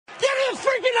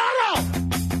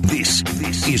aficionado! This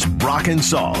is Brock and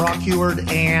Salk. Brock Heward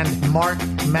and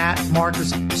Matt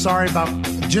Marcus. Sorry about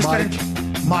just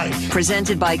Mike.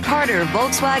 Presented by Carter,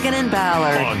 Volkswagen, and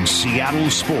Ballard. On Seattle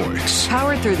Sports.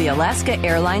 Powered through the Alaska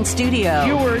Airlines Studio.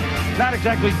 Heward, not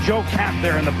exactly Joe Cap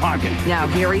there in the pocket. Now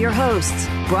here are your hosts,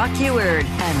 Brock Heward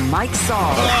and Mike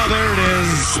Salk. Oh, there it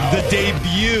is. The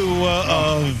debut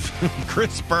of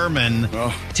Chris Berman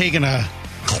taking a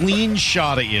clean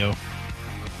shot at you.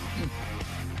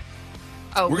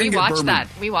 Oh, we watched that.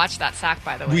 We watched that sack,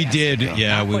 by the way. We did.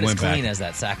 Yeah, we went back. Not as clean as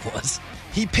that sack was.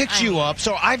 He picked you up.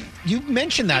 So you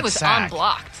mentioned that he was sack.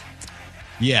 unblocked.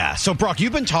 Yeah. So, Brock,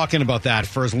 you've been talking about that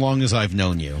for as long as I've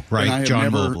known you, right?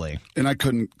 John Mobley. And I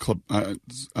couldn't clip. I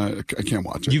can't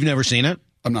watch it. You've never seen it?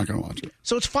 I'm not going to watch it.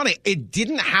 So it's funny. It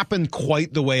didn't happen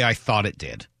quite the way I thought it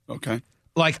did. Okay.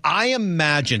 Like, I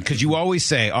imagine, because you always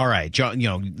say, all right, John,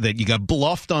 that you got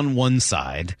bluffed on one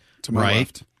side, to my right?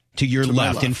 left. To your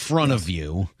left, in front of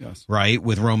you, right,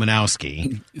 with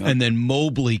Romanowski. And then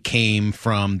Mobley came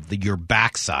from your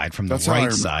backside, from the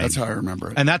right side. That's how I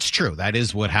remember it. And that's true. That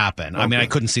is what happened. Okay. I mean, I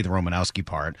couldn't see the Romanowski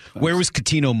part. Thanks. Where was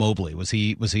Coutinho Mobley? Was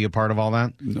he a part of all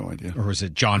that? No idea. Or was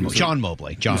it John Mobley? John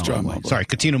Mobley. Sorry,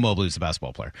 Coutinho Mobley was the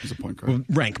basketball player. He's a point guard. We'll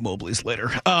rank Mobley's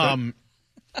later.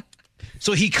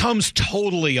 So he comes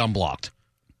totally unblocked.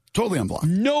 Totally unblocked.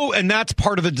 No, and that's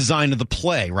part of the design of the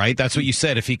play, right? That's what you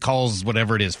said. If he calls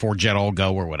whatever it is, 4-jet all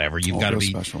go or whatever, you've got to be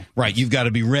special. Right. You've got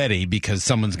to be ready because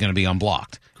someone's going to be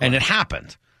unblocked, and it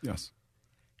happened. Yes.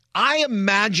 I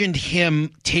imagined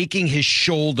him taking his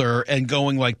shoulder and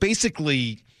going like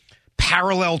basically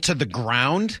parallel to the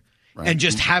ground. Right. And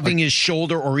just having his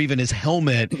shoulder or even his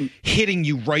helmet hitting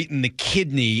you right in the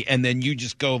kidney, and then you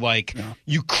just go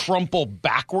you crumple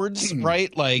backwards,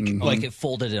 right? Like it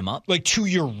folded him up, like to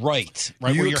your right,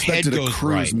 right you where your head goes. A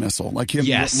cruise missile, like him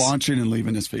launching and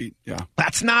leaving his feet. Yeah,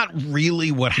 that's not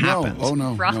really what happens.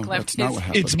 No, that's not what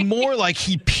happens. It's more like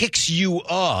he picks you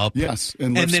up,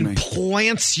 and then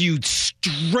plants you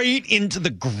straight into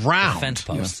the ground. The fence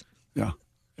post. Yes.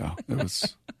 Yeah. It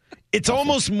was. It's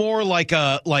almost more like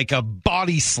a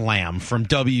body slam from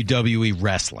WWE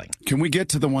wrestling. Can we get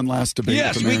to the one last debate?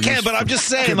 Yes, we can, but I'm just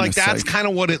saying, that's kind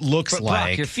of what it looks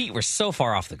like. Brock, your feet were so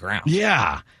far off the ground.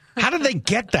 Yeah. How did they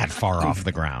get that far off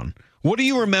the ground? What do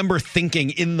you remember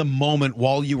thinking in the moment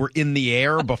while you were in the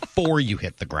air before you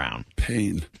hit the ground?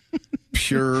 Pain.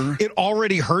 Pure. It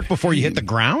already hurt before you hit the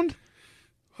ground?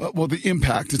 Well, the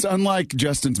impact. It's unlike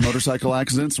Justin's motorcycle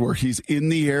accidents where he's in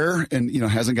the air and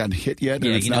hasn't gotten hit yet,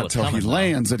 and it's not until he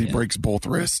lands that he breaks both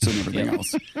wrists and everything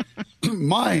else.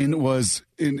 Mine was,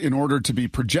 in order to be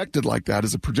projected like that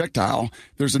as a projectile,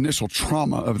 there's initial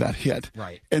trauma of that hit.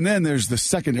 Right. And then there's the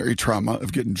secondary trauma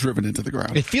of getting driven into the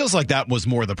ground. It feels like that was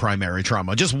more the primary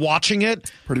trauma. Just watching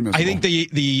it, pretty miserable. I think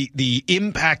the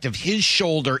impact of his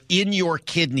shoulder in your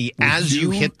kidney as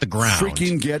you hit the ground.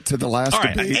 Freaking get to the last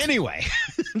debate. Right, anyway,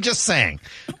 I'm just saying.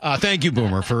 Thank you,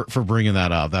 Boomer, for bringing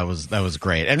that up. That was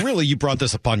great. And really, you brought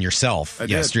this upon yourself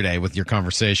yesterday with your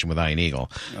conversation with Ian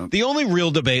Eagle. Yep. The only real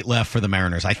debate left for the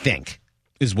Mariners, I think,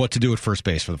 is what to do at first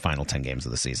base for the final 10 games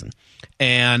of the season.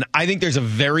 And I think there's a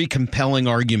very compelling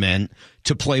argument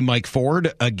to play Mike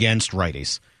Ford against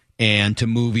righties and to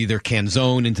move either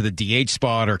Canzone into the DH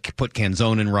spot or put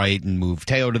Canzone in right and move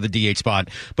Teo to the DH spot.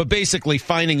 But basically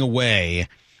finding a way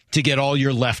to get all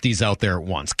your lefties out there at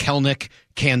once. Kelnick,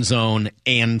 Canzone,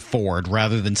 and Ford,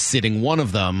 rather than sitting one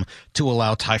of them to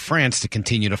allow Ty France to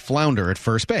continue to flounder at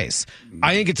first base.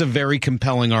 I think it's a very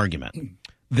compelling argument.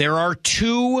 There are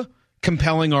two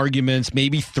compelling arguments,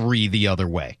 maybe three the other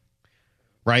way,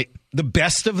 right? The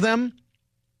best of them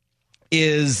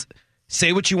is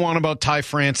say what you want about Ty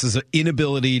France's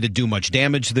inability to do much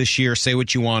damage this year. Say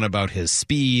what you want about his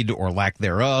speed or lack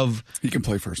thereof. He can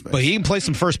play first base. But he can play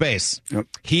some first base. Yep.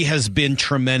 He has been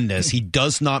tremendous. He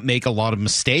does not make a lot of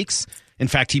mistakes. In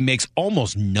fact, he makes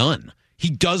almost none.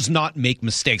 He does not make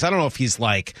mistakes. I don't know if he's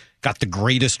got the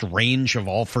greatest range of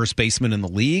all first basemen in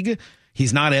the league.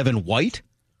 He's not Evan White.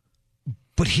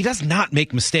 But he does not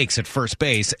make mistakes at first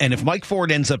base. And if Mike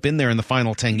Ford ends up in there in the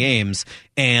final 10 games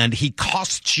and he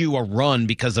costs you a run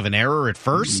because of an error at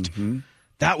first,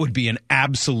 that would be an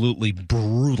absolutely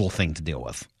brutal thing to deal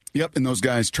with. Yep, and those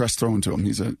guys trust throwing to him.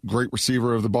 He's a great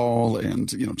receiver of the ball, and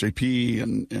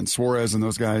JP and Suarez and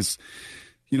those guys,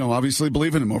 obviously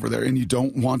believe in him over there. And you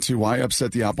don't want to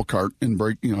upset the apple cart and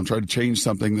try to change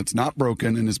something that's not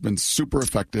broken and has been super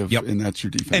effective, and that's your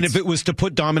defense. And if it was to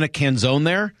put Dominic Canzone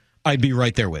there, I'd be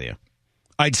right there with you.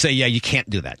 I'd say, you can't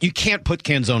do that. You can't put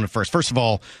Canzone at first. First of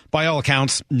all, by all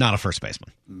accounts, not a first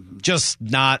baseman. Just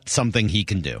not something he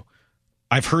can do.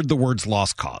 I've heard the words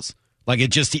lost cause.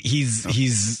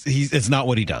 It's not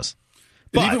what he does.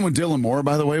 But even when Dylan Moore,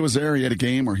 by the way, was there, he had a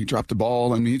game where he dropped the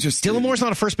ball. I mean, Dylan Moore's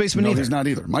not a first baseman either. No, he's not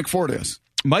either. Mike Ford is.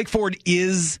 Mike Ford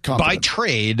is, by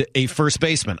trade, a first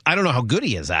baseman. I don't know how good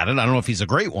he is at it. I don't know if he's a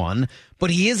great one,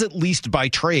 but he is at least by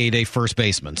trade a first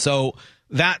baseman. So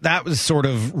that was sort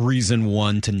of reason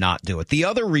one to not do it. The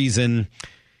other reason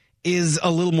is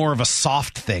a little more of a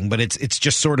soft thing, but it's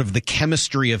just sort of the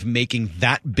chemistry of making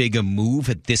that big a move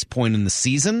at this point in the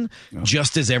season,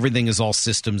 just as everything is all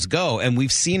systems go. And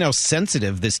we've seen how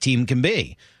sensitive this team can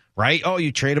be. Right? Oh,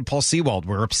 you traded Paul Sewald.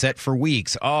 We're upset for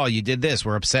weeks. Oh, you did this.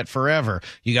 We're upset forever.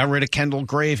 You got rid of Kendall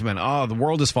Graveman. Oh, the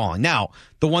world is falling. Now,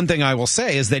 the one thing I will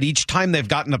say is that each time they've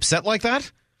gotten upset like that,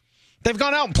 they've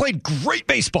gone out and played great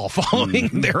baseball following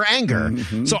their anger.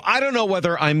 Mm-hmm. So I don't know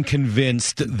whether I'm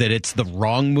convinced that it's the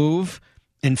wrong move.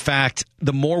 In fact,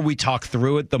 the more we talk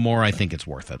through it, the more I think it's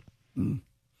worth it.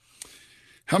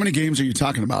 How many games are you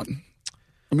talking about?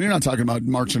 I mean, you're not talking about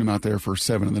marching him out there for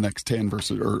 7 in the next 10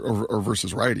 versus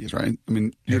righties, right? I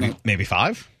mean, maybe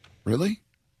 5. Really?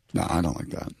 No, I don't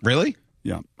like that. Really?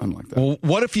 Yeah, I don't like that. Well,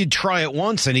 what if you try it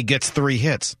once and he gets 3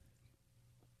 hits?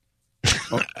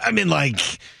 Oh. I mean,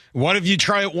 what if you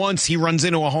try it once, he runs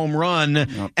into a home run,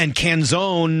 and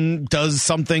Canzone does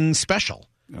something special?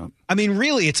 Yep. I mean,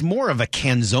 really, it's more of a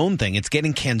Canzone thing. It's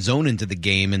getting Canzone into the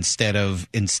game instead of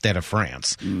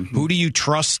France. Mm-hmm. Who do you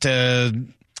trust to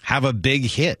have a big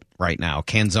hit right now,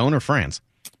 Canzone or France,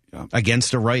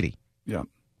 against a righty? Yeah,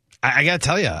 I got to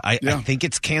tell you, I think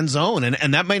it's Canzone,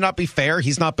 and that may not be fair.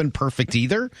 He's not been perfect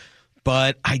either,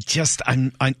 but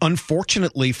I'm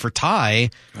unfortunately for Ty,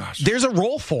 there's a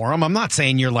role for him. I'm not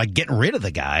saying you're like getting rid of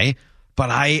the guy, but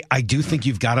I do think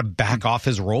you've got to back off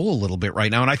his role a little bit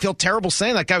right now, and I feel terrible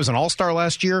saying that guy was an all-star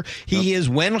last year. He is,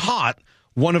 when hot,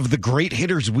 one of the great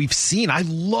hitters we've seen. I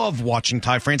love watching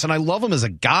Ty France, and I love him as a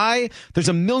guy. There's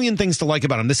a million things to like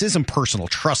about him. This isn't personal.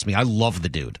 Trust me, I love the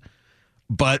dude.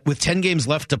 But with 10 games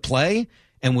left to play,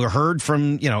 and we heard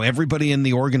from everybody in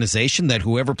the organization that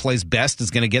whoever plays best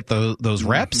is going to get those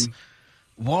reps,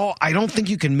 well, I don't think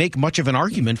you can make much of an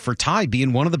argument for Ty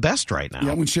being one of the best right now.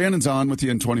 Yeah, when Shannon's on with you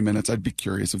in 20 minutes, I'd be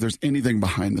curious if there's anything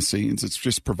behind the scenes. It's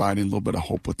just providing a little bit of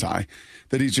hope with Ty,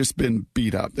 that he's just been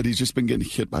beat up, that he's just been getting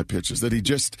hit by pitches,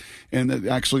 and that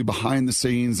actually behind the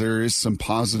scenes there is some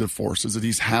positive forces, that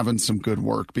he's having some good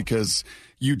work, because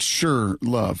you'd sure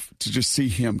love to just see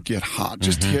him get hot,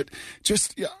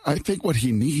 I think what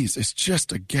he needs is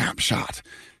just a gap shot.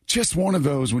 Just one of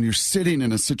those when you're sitting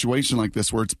in a situation like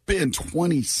this where it's been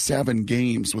 27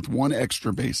 games with one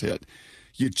extra base hit.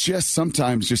 You just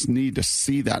sometimes just need to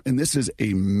see that. And this is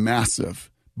a massive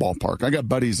ballpark. I got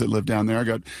buddies that live down there. I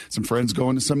got some friends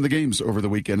going to some of the games over the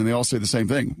weekend, and they all say the same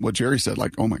thing. What Jerry said,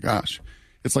 like, oh my gosh,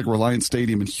 it's like Reliance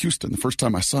Stadium in Houston. The first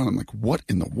time I saw it, I'm like, what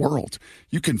in the world?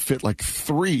 You can fit like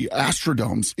 3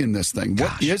 Astrodomes in this thing.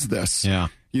 Gosh. What is this? Yeah.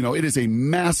 It is a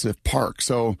massive park.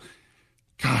 So,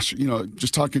 gosh,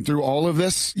 just talking through all of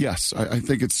this, yes, I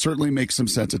think it certainly makes some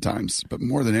sense at times. But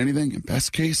more than anything, in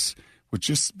best case, would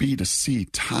just be to see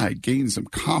Ty gain some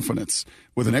confidence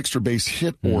with an extra base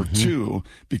hit or 2,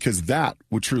 because that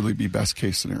would truly be best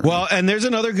case scenario. Well, and here's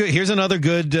another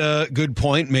good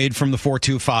point made from the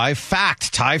 425.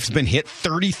 Fact, Ty's been hit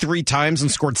 33 times and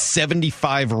scored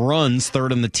 75 runs,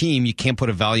 third on the team. You can't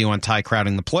put a value on Ty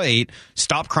crowding the plate.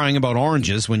 Stop crying about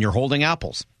oranges when you're holding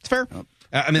apples. It's fair. Yep.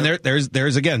 I mean,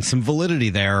 there's again some validity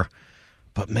there,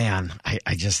 but man,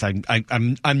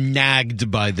 I'm nagged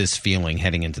by this feeling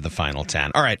heading into the final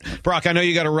 10. All right, Brock, I know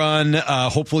you got to run.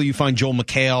 Hopefully, you find Joel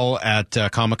McHale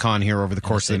at Comic-Con here over the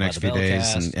course of the next few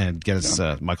days, and get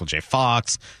us Michael J.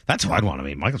 Fox. That's who I'd want to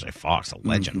meet. Michael J. Fox, a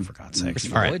legend, for God's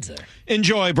sakes. All right,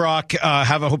 enjoy, Brock. I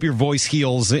hope your voice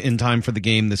heals in time for the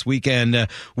game this weekend.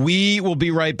 We will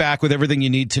be right back with everything you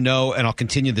need to know, and I'll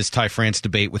continue this Ty France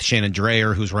debate with Shannon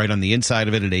Drayer, who's right on the inside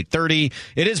of it at 8:30.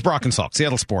 It is Brock and Salk,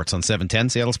 Seattle Sports on 710.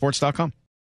 SeattleSports.com.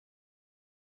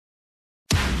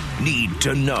 Need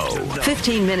to know.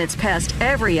 15 minutes past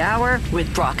every hour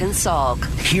with Brock and Salk.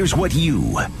 Here's what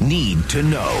you need to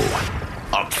know.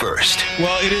 Up first.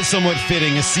 Well, it is somewhat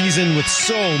fitting. A season with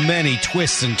so many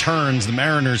twists and turns. The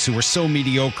Mariners, who were so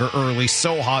mediocre early,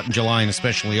 so hot in July and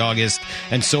especially August,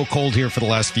 and so cold here for the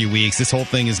last few weeks. This whole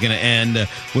thing is going to end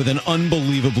with an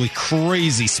unbelievably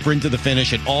crazy sprint to the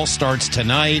finish. It all starts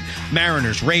tonight.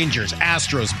 Mariners, Rangers,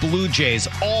 Astros, Blue Jays,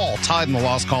 all tied in the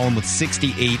loss column with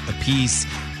 68 apiece.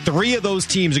 3 of those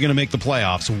teams are going to make the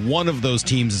playoffs. 1 of those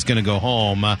teams is going to go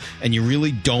home, and you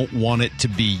really don't want it to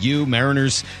be you.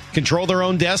 Mariners control their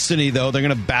own destiny, though. They're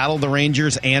going to battle the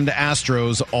Rangers and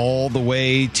Astros all the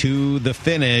way to the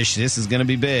finish. This is going to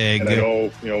be big. And I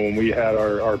know, when we had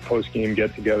our post-game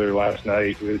get-together last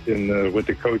night with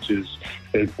the coaches,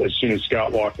 as soon as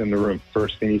Scott walked in the room,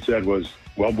 first thing he said was,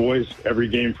 well, boys, every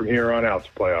game from here on out's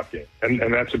a playoff game.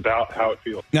 And that's about how it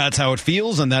feels. That's how it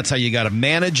feels, and that's how you got to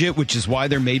manage it, which is why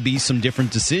there may be some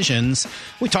different decisions.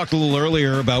 We talked a little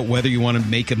earlier about whether you want to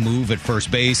make a move at first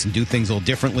base and do things a little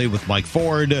differently with Mike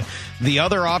Ford. The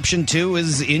other option, too,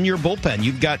 is in your bullpen.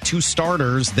 You've got two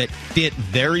starters that fit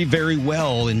very, very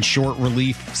well in short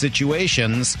relief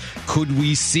situations. Could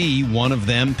we see one of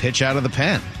them pitch out of the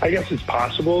pen? I guess it's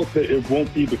possible that it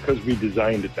won't be because we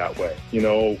designed it that way. You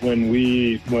know, when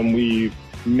we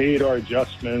made our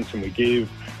adjustments and we gave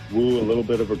Wu a little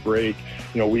bit of a break,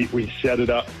 you know, we set it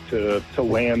up to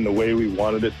land the way we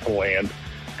wanted it to land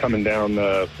coming down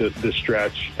the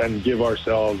stretch and give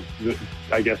ourselves,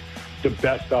 I guess, the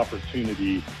best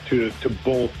opportunity to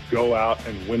both go out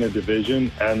and win a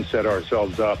division and set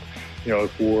ourselves up, you know,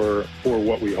 for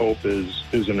what we hope is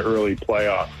an early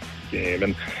playoff game.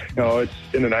 And, you know, it's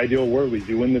in an ideal world, we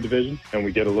do win the division and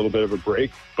we get a little bit of a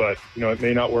break, but, you know, it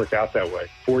may not work out that way.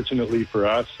 Fortunately for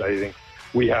us, I think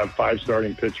we have 5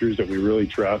 starting pitchers that we really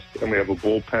trust, and we have a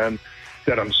bullpen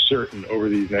that I'm certain over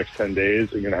these next 10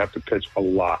 days are going to have to pitch a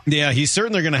lot. Yeah, he's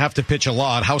certain they're going to have to pitch a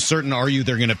lot. How certain are you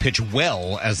they're going to pitch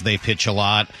well as they pitch a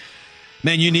lot?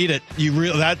 Man, you need it.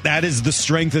 That is the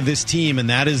strength of this team,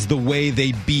 and that is the way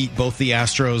they beat both the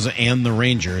Astros and the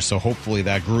Rangers. So hopefully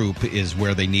that group is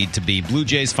where they need to be. Blue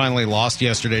Jays finally lost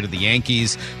yesterday to the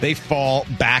Yankees. They fall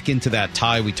back into that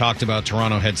tie we talked about.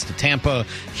 Toronto heads to Tampa.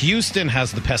 Houston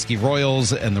has the pesky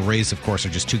Royals, and the Rays, of course, are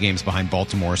just 2 games behind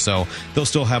Baltimore. So they'll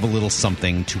still have a little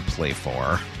something to play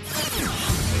for.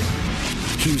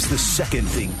 Here's the second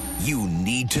thing you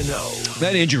need to know.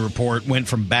 That injury report went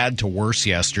from bad to worse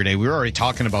yesterday. We were already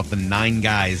talking about the 9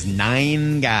 guys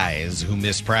who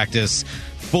missed practice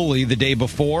fully the day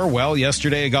before. Well,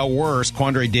 yesterday it got worse.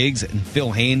 Quandre Diggs and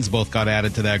Phil Haynes both got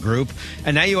added to that group.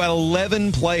 And now you had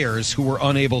 11 players who were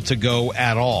unable to go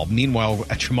at all. Meanwhile,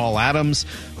 Jamal Adams,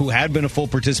 who had been a full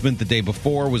participant the day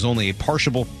before, was only a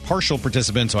partial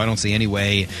participant, so I don't see any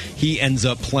way he ends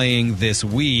up playing this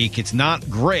week. It's not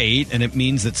great, and it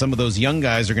means that some of those young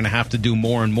guys are going to have to do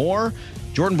more and more.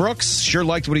 Jordan Brooks sure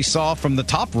liked what he saw from the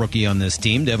top rookie on this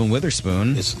team, Devin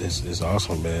Witherspoon. It's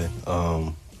awesome,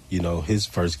 man. You know, his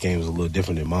first game was a little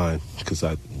different than mine because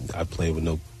I played with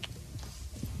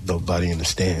nobody in the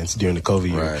stands during the COVID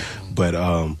year. Right.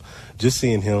 But just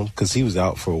seeing him, because he was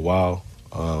out for a while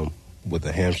with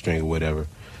a hamstring or whatever,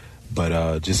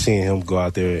 but just seeing him go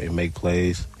out there and make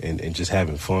plays and just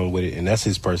having fun with it, and that's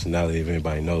his personality. If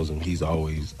anybody knows him, he's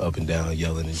always up and down,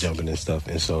 yelling and jumping and stuff.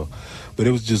 And so, but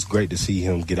it was just great to see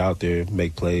him get out there,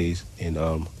 make plays, and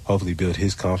hopefully build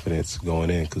his confidence going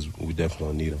in, because we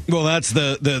definitely need him. Well, that's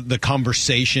the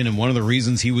conversation, and one of the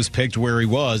reasons he was picked where he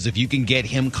was. If you can get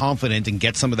him confident and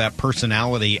get some of that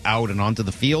personality out and onto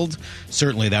the field,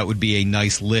 certainly that would be a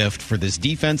nice lift for this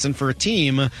defense and for a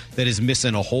team that is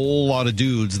missing a whole lot of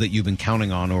dudes that you've been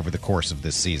counting on over the course of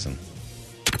this season.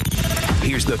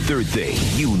 Here's the third thing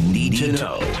you need to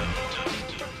know.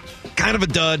 Kind of a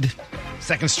dud.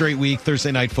 Second straight week,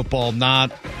 Thursday Night Football,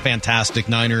 not fantastic.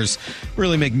 Niners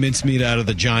really make mincemeat out of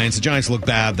the Giants. The Giants look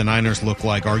bad. The Niners look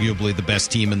like arguably the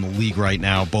best team in the league right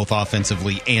now, both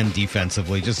offensively and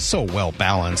defensively, just so well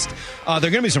balanced. There are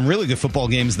going to be some really good football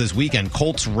games this weekend.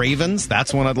 Colts-Ravens,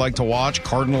 that's one I'd like to watch.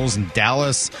 Cardinals and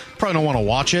Dallas, probably don't want to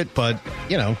watch it, but,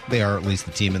 you know, they are at least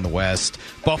the team in the West.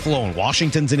 Buffalo and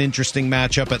Washington's an interesting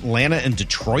matchup. Atlanta and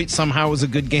Detroit somehow is a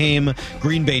good game.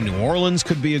 Green Bay, New Orleans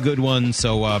could be a good one.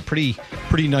 So pretty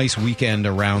nice weekend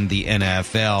around the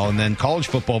NFL. And then college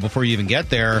football, before you even get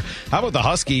there, how about the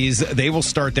Huskies? They will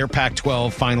start their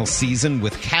Pac-12 final season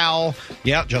with Cal.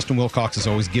 Yeah, Justin Wilcox has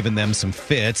always given them some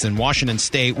fits. And Washington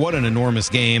State, what an enormous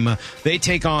game. They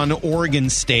take on Oregon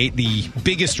State, the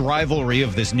biggest rivalry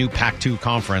of this new Pac-2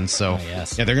 conference. So, yeah,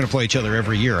 they're going to play each other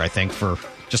every year, I think, for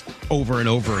just over and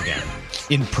over again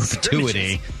in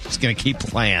perpetuity. Just going to keep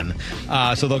playing.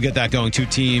 So they'll get that going. 2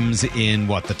 teams in,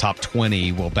 the top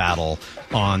 20 will battle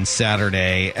on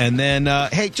Saturday. And then,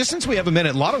 hey, just since we have a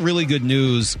minute, a lot of really good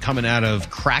news coming out of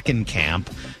Kraken camp.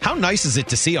 How nice is it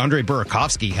to see Andre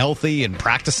Burakovsky healthy and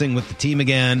practicing with the team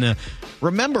again?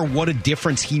 Remember what a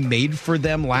difference he made for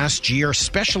them last year,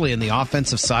 especially in the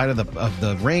offensive side of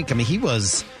the rink. I mean,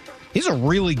 he's a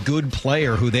really good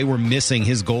player who they were missing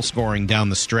his goal scoring down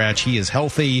the stretch. He is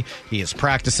healthy. He is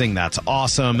practicing. That's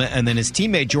awesome. And then his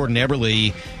teammate Jordan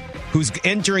Eberle, who's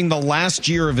entering the last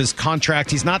year of his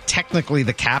contract. He's not technically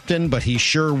the captain, but he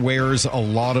sure wears a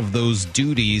lot of those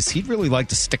duties. He'd really like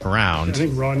to stick around. I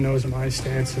think Rod knows my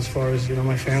stance as far as,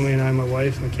 my family and I, my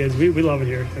wife, my kids. We love it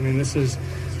here. I mean, this is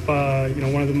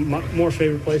one of the more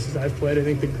favorite places I've played. I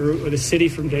think the group or the city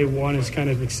from day one has kind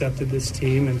of accepted this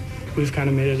team, and we've kind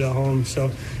of made it a home.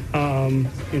 So,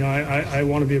 I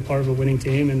want to be a part of a winning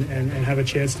team and have a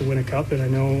chance to win a cup. And I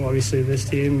know, obviously, this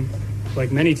team,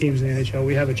 like many teams in the NHL,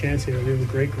 we have a chance here. We have a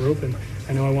great group, and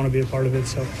I know I want to be a part of it.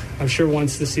 So I'm sure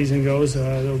once the season goes,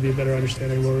 there'll be a better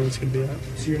understanding of where it's going to be at.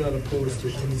 So you're not opposed to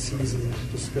in-season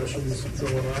discussions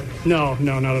going on? No,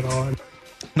 not at all.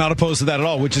 Not opposed to that at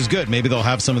all, which is good. Maybe they'll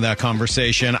have some of that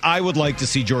conversation. I would like to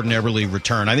see Jordan Eberle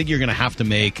return. I think you're going to have to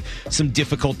make some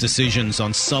difficult decisions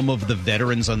on some of the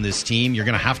veterans on this team. You're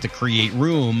going to have to create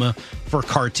room for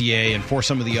Cartier and for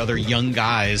some of the other young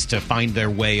guys to find their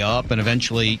way up. And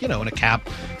eventually, in a cap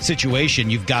situation,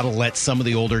 you've got to let some of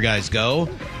the older guys go.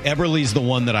 Eberle's the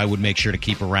one that I would make sure to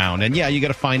keep around. And, you got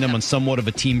to find him on somewhat of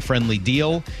a team-friendly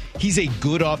deal. He's a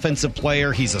good offensive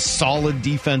player. He's a solid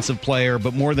defensive player.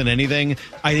 But more than anything,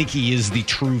 I think he is the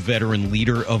true veteran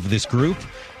leader of this group,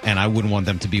 and I wouldn't want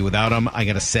them to be without him. I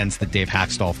get a sense that Dave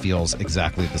Haxtell feels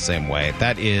exactly the same way.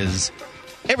 That is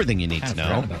everything you need to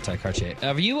know. About Ty Cartier.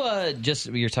 Have you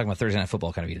you're talking about Thursday Night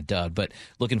Football, kind of being a dud, but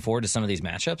looking forward to some of these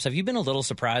matchups. Have you been a little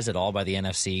surprised at all by the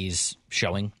NFC's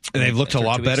showing? They've looked a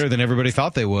lot better than everybody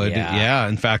thought they would. Yeah.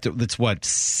 In fact, it's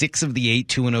 6 of the 8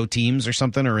 2-0 teams or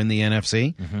something are in the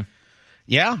NFC. Mm-hmm.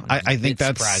 Yeah, I think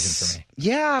that's surprising for me.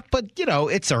 Yeah, but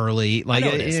it's early. I know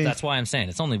it is. That's why I'm saying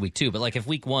it's only week 2. But if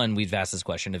week 1, we've asked this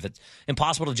question: if it's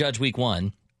impossible to judge week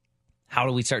 1, how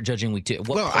do we start judging week 2?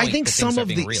 I think some of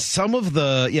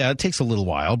the it takes a little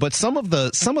while, but some of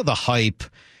the hype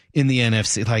in the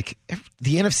NFC, like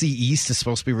the NFC East, is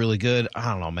supposed to be really good.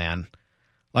 I don't know, man.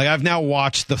 I've now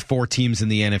watched the 4 teams in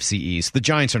the NFC East. The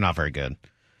Giants are not very good.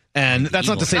 And that's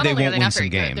not to say they won't win some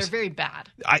games. They're very bad.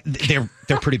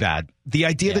 They're pretty bad. The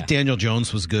idea that Daniel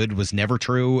Jones was good was never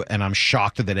true, and I'm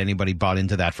shocked that anybody bought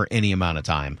into that for any amount of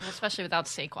time. Especially without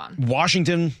Saquon.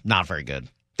 Washington, not very good.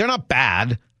 They're not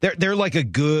bad. They're like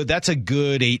that's a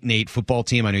good 8-8 football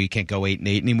team. I know you can't go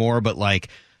 8-8 anymore, but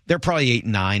they're probably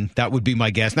 8-9. That would be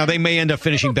my guess. Now they may end up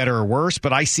finishing better or worse,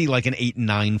 but I see an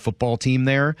 8-9 football team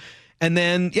there. And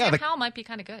then, Sam Howell might be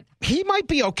kind of good. He might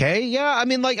be okay. Yeah, I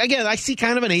mean, again, I see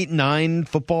kind of an 8-9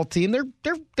 football team.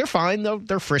 They're fine though.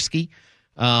 They're frisky.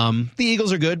 The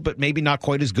Eagles are good, but maybe not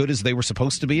quite as good as they were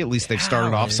supposed to be. At least they've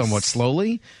started off somewhat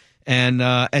slowly. And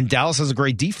Dallas has a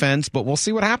great defense, but we'll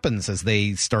see what happens as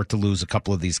they start to lose a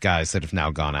couple of these guys that have now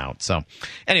gone out. So,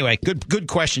 anyway, good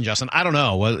question, Justin. I don't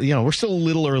know. Well, we're still a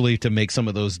little early to make some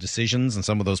of those decisions and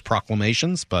some of those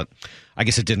proclamations, but I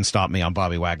guess it didn't stop me on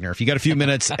Bobby Wagner. If you got a few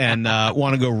minutes and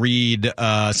want to go read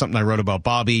something I wrote about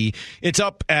Bobby, it's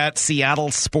up at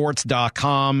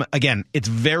seattlesports.com. Again, it's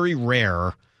very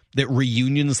rare that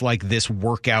reunions like this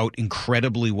work out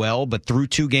incredibly well, but through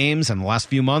 2 games and the last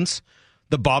few months,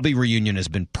 the Bobby reunion has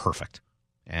been perfect.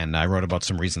 And I wrote about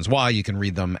some reasons why. You can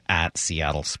read them at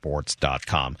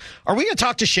seattlesports.com. Are we going to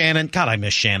talk to Shannon? God, I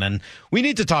miss Shannon. We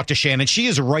need to talk to Shannon. She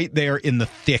is right there in the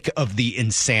thick of the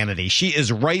insanity. She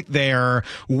is right there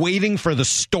waiting for the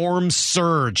storm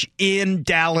surge in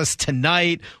Dallas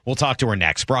tonight. We'll talk to her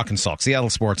next. Brock and Salk, Seattle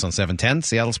Sports on 710,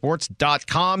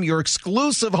 seattlesports.com, your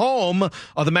exclusive home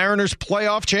of the Mariners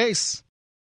playoff chase.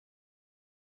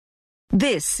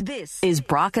 This is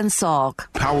Brock and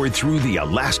Salk. Powered through the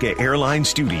Alaska Airlines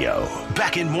studio.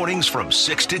 Back in mornings from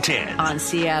 6 to 10. On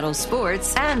Seattle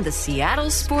Sports and the Seattle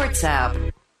Sports app.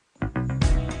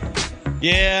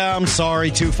 Yeah, I'm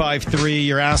sorry, 253.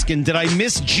 You're asking, did I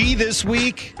miss G this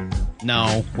week?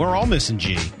 No, we're all missing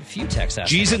G. A few texts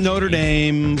asking. G's at Notre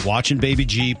Dame, watching baby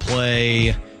G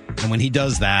play. And when he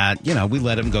does that, we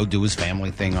let him go do his family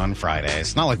thing on Friday.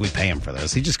 It's not like we pay him for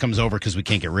this. He just comes over because we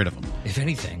can't get rid of him. If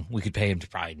anything, we could pay him to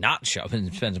probably not show up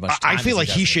and spend as much time. I feel like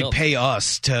he should pay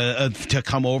us to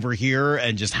come over here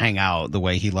and just hang out the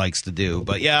way he likes to do.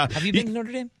 But yeah. Have you been to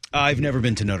Notre Dame? I've never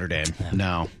been to Notre Dame.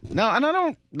 No. And I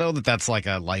don't know that that's like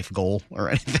a life goal or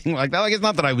anything like that. It's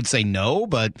not that I would say no,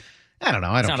 but I don't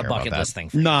know. I don't care about that. It's not a bucket list thing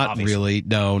for you, not obviously. Really.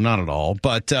 No, not at all.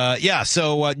 But,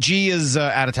 so G is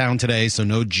out of town today, so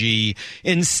no G.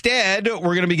 Instead, we're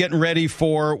going to be getting ready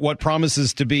for what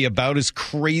promises to be about as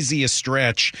crazy a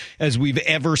stretch as we've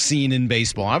ever seen in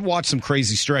baseball. I've watched some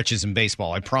crazy stretches in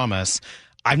baseball, I promise.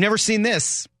 I've never seen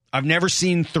this. I've never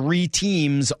seen 3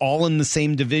 teams all in the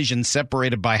same division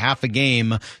separated by half a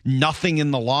game, nothing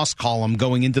in the loss column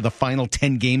going into the final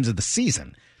 10 games of the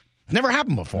season. Never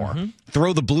happened before. Mm-hmm.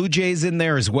 Throw the Blue Jays in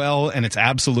there as well, and it's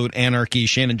absolute anarchy.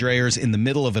 Shannon Drayer's in the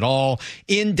middle of it all.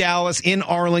 In Dallas, in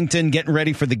Arlington, getting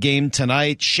ready for the game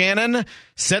tonight. Shannon,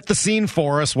 set the scene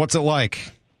for us. What's it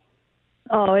like?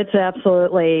 Oh, it's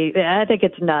absolutely, I think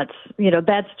it's nuts.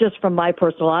 That's just from my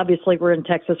personal, obviously we're in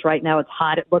Texas right now. It's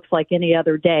hot. It looks like any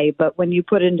other day. But when you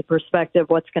put into perspective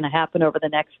what's going to happen over the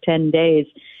next 10 days,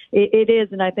 it is,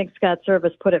 and I think Scott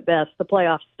Service put it best, the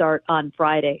playoffs start on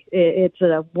Friday. It's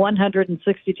a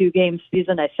 162-game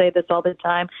season. I say this all the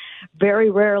time. Very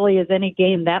rarely is any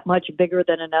game that much bigger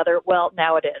than another. Well,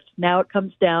 now it is. Now it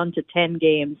comes down to 10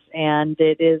 games, and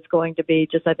it is going to be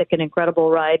just, I think, an incredible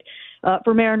ride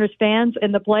for Mariners fans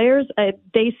and the players.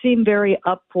 They seem very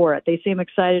up for it. They seem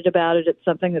excited about it. It's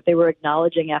something that they were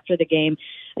acknowledging after the game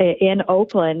in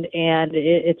Oakland, and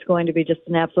it's going to be just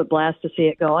an absolute blast to see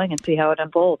it going and see how it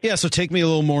unfolds. Yeah, so take me a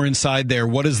little more inside there.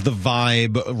 What is the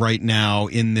vibe right now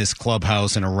in this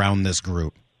clubhouse and around this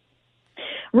group?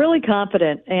 Really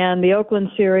confident. And the Oakland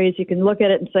series, you can look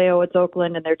at it and say, oh, it's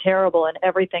Oakland and they're terrible and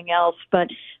everything else. But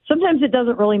sometimes it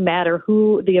doesn't really matter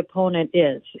who the opponent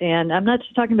is. And I'm not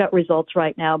just talking about results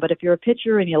right now, but if you're a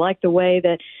pitcher and you like the way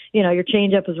that, your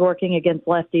changeup is working against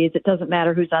lefties, it doesn't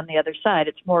matter who's on the other side.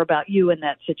 It's more about you in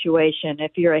that situation.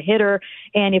 If you're a hitter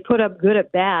and you put up good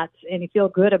at bats and you feel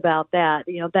good about that,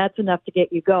 that's enough to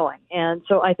get you going. And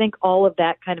so I think all of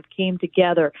that kind of came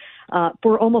together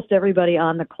for almost everybody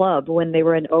on the club when they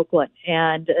were in Oakland.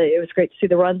 And it was great to see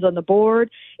the runs on the board.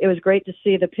 It was great to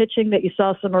see the pitching that you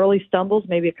saw some early stumbles,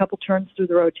 maybe a couple turns through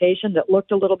the rotation that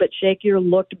looked a little bit shakier,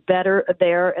 looked better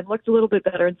there, and looked a little bit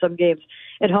better in some games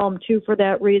at home, too, for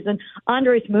that reason.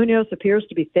 Andres Munoz appears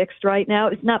to be fixed right now.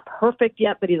 It's not perfect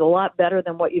yet, but he's a lot better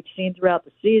than what you've seen throughout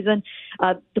the season.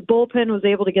 The bullpen was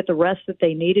able to get the rest that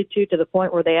they needed to the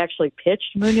point where they actually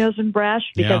pitched Munoz and Brash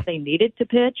because they needed to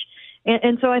pitch.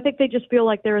 And so I think they just feel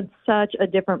like they're in such a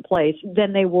different place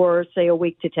than they were, say, a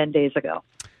week to 10 days ago.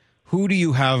 Who do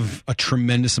you have a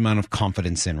tremendous amount of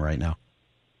confidence in right now?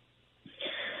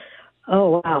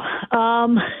 Oh,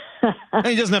 wow.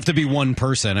 It doesn't have to be one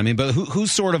person. I mean, but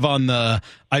who's sort of on the,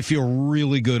 I feel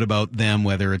really good about them,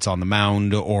 whether it's on the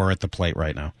mound or at the plate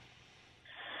right now?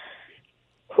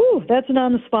 Whew, that's an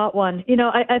on-the-spot one.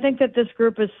 I think that this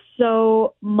group is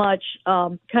so much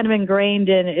kind of ingrained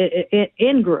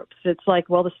in groups. It's like,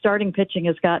 well, the starting pitching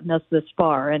has gotten us this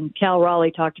far, and Cal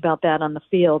Raleigh talked about that on the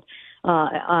field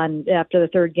after the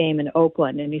third game in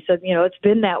Oakland, and he said, it's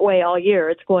been that way all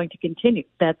year. It's going to continue.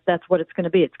 That's what it's going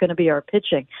to be. It's going to be our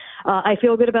pitching. I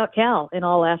feel good about Cal in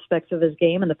all aspects of his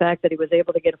game, and the fact that he was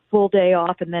able to get a full day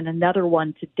off and then another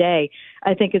one today,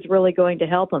 I think is really going to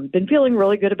help him. Been feeling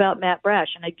really good about Matt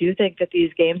Brash, and I do think that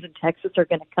these games in Texas are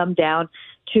going to come down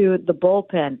to the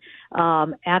bullpen.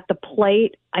 At the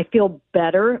plate, I feel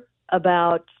better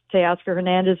about, say, Oscar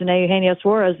Hernandez and Eugenio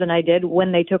Suarez than I did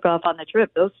when they took off on the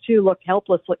trip. Those two look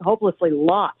hopelessly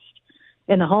lost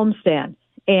in the homestand.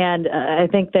 And I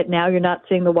think that now you're not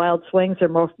seeing the wild swings. They're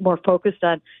more focused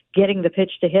on getting the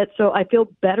pitch to hit. So I feel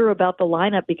better about the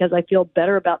lineup because I feel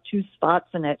better about two spots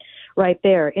in it right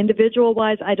there.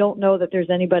 Individual-wise, I don't know that there's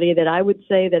anybody that I would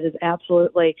say that is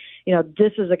absolutely,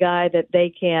 this is a guy that they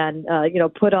can,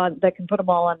 put on, that can put them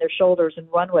all on their shoulders and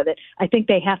run with it. I think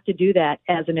they have to do that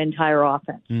as an entire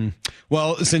offense.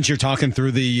 Well, since you're talking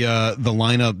through the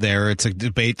lineup there, it's a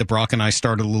debate that Brock and I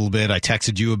started a little bit. I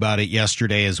texted you about it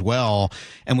yesterday as well,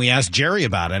 and we asked Jerry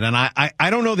about it. And I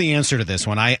don't know the answer to this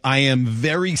one. I am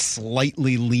very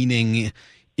slightly leaning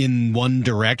in one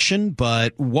direction,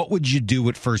 but what would you do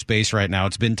at first base right now?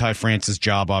 It's been Ty France's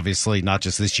job, obviously, not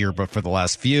just this year, but for the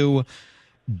last few.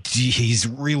 He's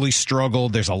really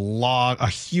struggled. There's a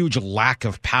huge lack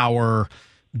of power.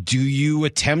 Do you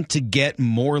attempt to get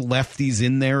more lefties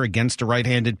in there against a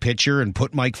right-handed pitcher and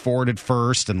put Mike Ford at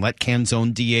first and let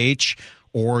Canzone DH,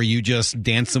 or are you just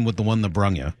dancing with the one that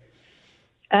brung you?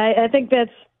 I think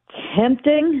that's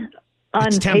tempting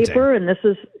on paper, and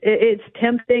it's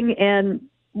tempting, and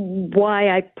why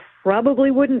I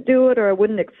probably wouldn't do it or I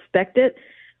wouldn't expect it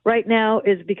right now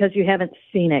is because you haven't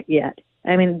seen it yet.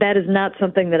 I mean, that is not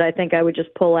something that I think I would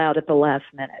just pull out at the last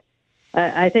minute.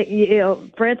 I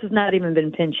think, France has not even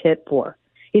been pinch hit for.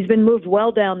 He's been moved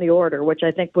well down the order, which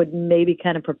I think would maybe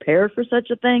kind of prepare for such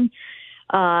a thing.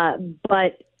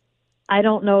 But I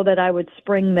don't know that I would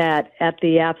spring that at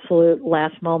the absolute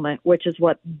last moment, which is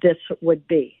what this would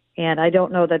be. And I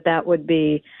don't know that that would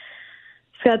be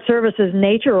Scott Service's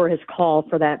nature or his call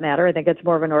for that matter. I think it's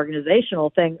more of an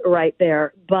organizational thing right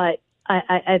there. But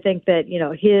I think that,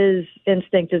 his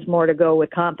instinct is more to go with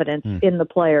confidence in the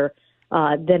player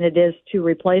than it is to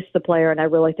replace the player. And I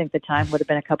really think the time would have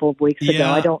been a couple of weeks ago.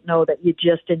 I don't know that you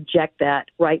just inject that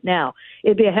right now.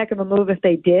 It'd be a heck of a move if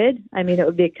they did. I mean, it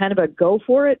would be kind of a go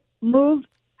for it move,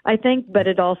 I think, but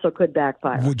it also could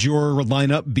backfire. Would your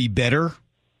lineup be better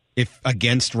if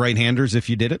against right-handers if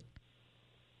you did it?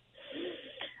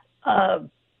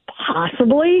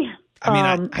 Possibly.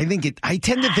 I mean, I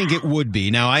tend to think it would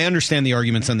be. Now, I understand the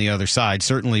arguments on the other side.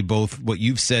 Certainly both what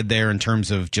you've said there in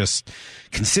terms of just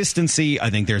consistency.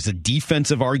 I think there's a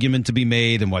defensive argument to be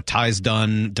made, and what Ty's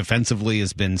done defensively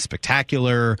has been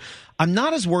spectacular. I'm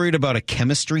not as worried about a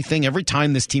chemistry thing. Every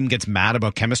time this team gets mad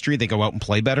about chemistry, they go out and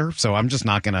play better. So I'm just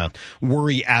not going to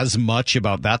worry as much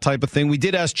about that type of thing. We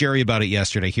did ask Jerry about it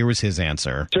yesterday. Here was his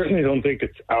answer. Certainly don't think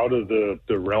it's out of the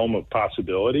realm of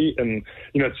possibility. And,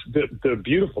 it's the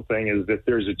beautiful thing is that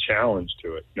there's a challenge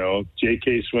to it.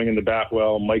 J.K. swinging the bat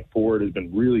well. Mike Ford has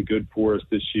been really good for us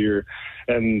this year.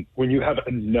 And when you have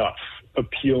enough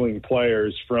appealing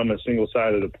players from a single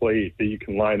side of the plate that you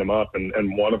can line them up, and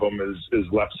one of them is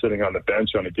left sitting on the bench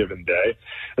on a given day,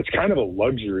 it's kind of a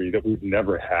luxury that we've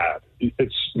never had.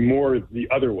 It's more the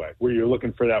other way, where you're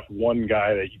looking for that one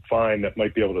guy that you find that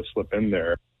might be able to slip in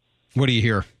there. What do you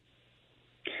hear?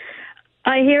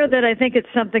 I hear that I think it's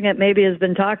something that maybe has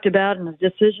been talked about, and the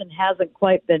decision hasn't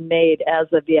quite been made as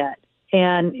of yet.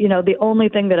 And, the only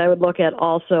thing that I would look at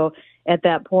also at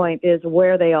that point is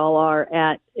where they all are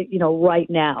at, right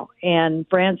now. And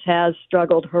France has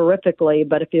struggled horrifically,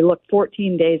 but if you look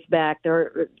 14 days back,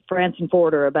 France and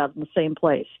Ford are about in the same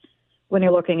place when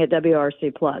you're looking at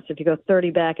WRC+. If you go 30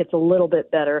 back, it's a little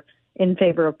bit better in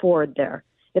favor of Ford there.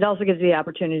 It also gives you the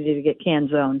opportunity to get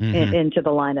Canzone into the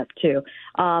lineup, too.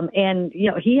 And,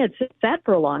 he had sat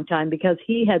for a long time because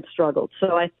he had struggled.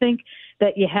 So I think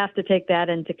that you have to take that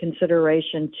into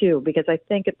consideration, too, because I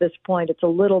think at this point it's a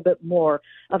little bit more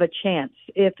of a chance.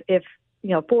 If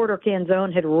Ford or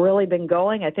Canzone had really been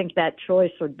going, I think that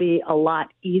choice would be a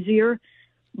lot easier,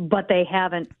 but they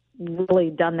haven't really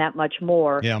done that much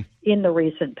more in the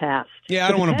recent past. Yeah,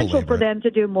 I don't want to believe it. The potential for them to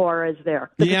do more is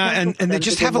there. And they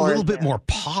just have a little bit more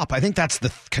pop. I think that's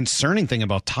the concerning thing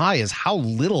about Ty is how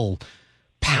little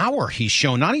power he's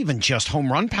shown. Not even just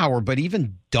home run power, but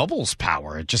even doubles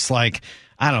power. It's just like,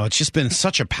 I don't know, it's just been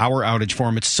such a power outage for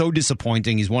him. It's so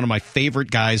disappointing. He's one of my favorite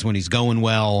guys when he's going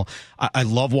well. I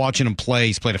love watching him play.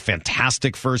 He's played a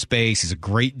fantastic first base. He's a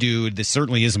great dude. This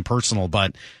certainly isn't personal,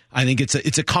 but I think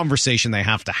it's a conversation they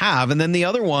have to have. And then the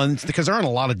other one, because there aren't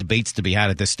a lot of debates to be had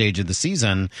at this stage of the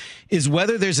season, is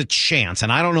whether there's a chance,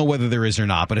 and I don't know whether there is or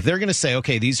not, but if they're going to say,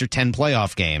 okay, these are 10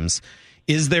 playoff games,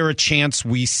 is there a chance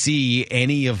we see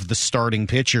any of the starting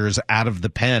pitchers out of the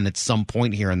pen at some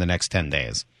point here in the next 10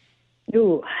 days?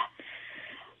 Ooh.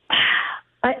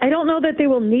 I don't know that they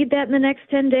will need that in the next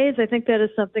 10 days. I think that is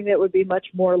something that would be much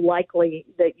more likely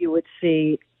that you would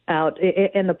see out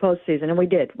in the postseason. And we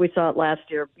did. We saw it last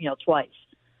year, twice.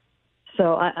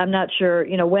 So I'm not sure,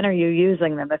 when are you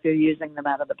using them if you're using them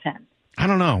out of the pen? I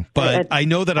don't know, but I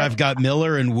know that I've got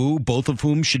Miller and Wu, both of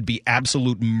whom should be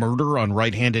absolute murder on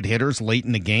right-handed hitters late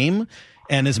in the game.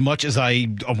 And as much as I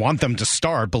want them to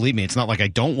start, believe me, it's not like I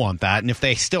don't want that. And if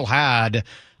they still had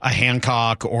a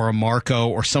Hancock or a Marco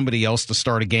or somebody else to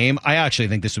start a game, I actually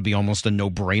think this would be almost a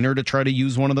no-brainer to try to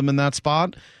use one of them in that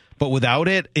spot. But without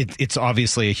it's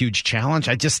obviously a huge challenge.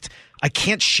 I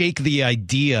can't shake the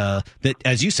idea that,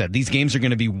 as you said, these games are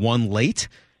going to be won late,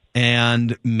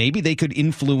 and maybe they could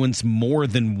influence more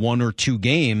than one or two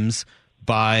games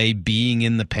by being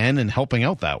in the pen and helping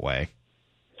out that way.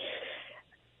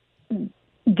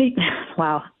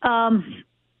 Wow.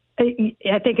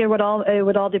 I think it would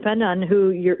all depend on who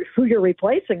you're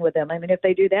replacing with them. I mean, if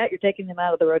they do that, you're taking them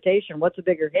out of the rotation. What's a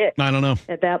bigger hit? I don't know.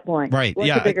 At that point, right? What's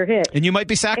a bigger hit? And you might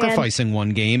be sacrificing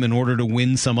one game in order to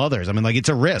win some others. I mean, like, it's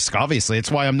a risk. Obviously,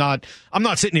 it's why I'm not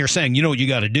sitting here saying, what you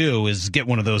got to do is get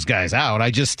one of those guys out.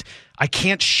 I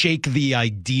can't shake the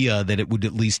idea that it would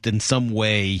at least in some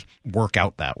way work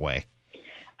out that way.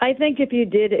 I think if you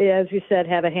did, as you said,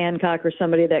 have a Hancock or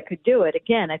somebody that could do it,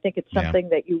 again, I think it's something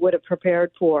that you would have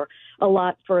prepared for a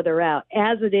lot further out.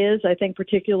 As it is, I think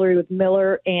particularly with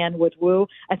Miller and with Wu,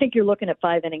 I think you're looking at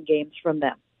 5-inning games from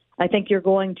them. I think you're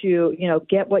going to,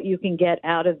 get what you can get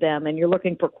out of them, and you're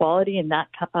looking for quality and not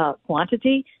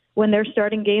quantity when they're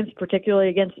starting games, particularly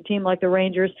against a team like the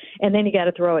Rangers, and then you got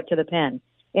to throw it to the pen.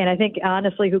 And I think,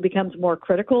 honestly, who becomes more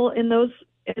critical in those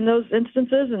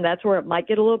instances, and that's where it might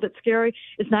get a little bit scary,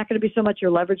 it's not going to be so much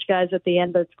your leverage guys at the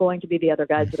end, but it's going to be the other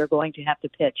guys that are going to have to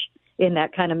pitch in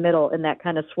that kind of middle, in that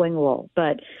kind of swing role.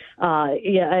 But,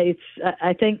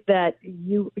 I think that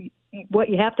what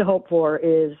you have to hope for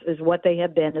is what they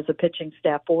have been as a pitching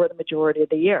staff for the majority of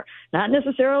the year. Not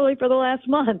necessarily for the last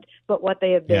month, but what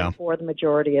they have been for the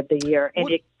majority of the year. And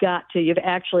you've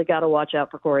actually got to watch out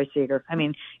for Corey Seager. I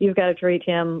mean, you've got to treat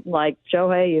him like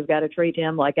Shohei. You've got to treat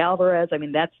him like Alvarez. I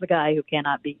mean, that's the guy who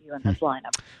cannot beat you in this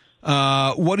lineup.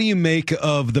 What do you make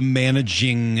of the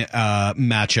managing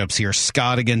matchups here?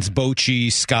 Scott against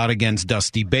Bochy, Scott against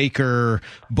Dusty Baker.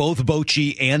 Both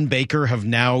Bochy and Baker have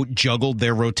now juggled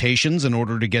their rotations in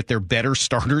order to get their better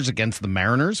starters against the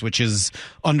Mariners, which is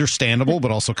understandable,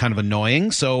 but also kind of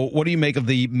annoying. So what do you make of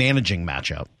the managing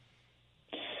matchup?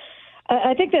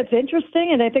 I think that's interesting,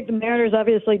 and I think the Mariners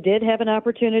obviously did have an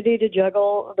opportunity to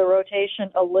juggle the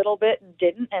rotation a little bit and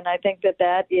didn't, and I think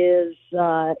that is,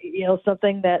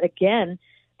 something that, again,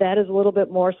 that is a little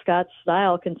bit more Scott's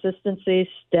style, consistency,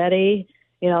 steady,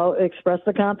 express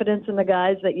the confidence in the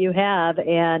guys that you have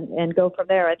and go from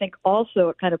there. I think also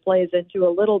it kind of plays into a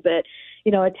little bit,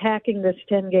 attacking this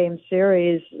 10-game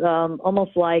series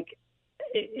almost like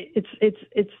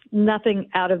it's nothing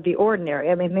out of the ordinary.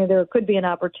 I mean, there could be an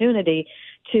opportunity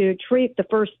to treat the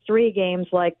first 3 games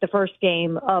like the first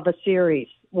game of a series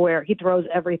where he throws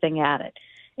everything at it.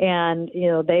 And,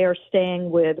 they are staying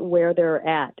with where they're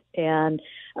at. And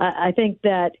I think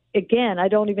that, again, I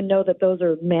don't even know that those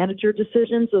are manager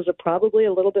decisions. Those are probably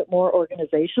a little bit more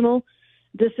organizational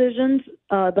decisions,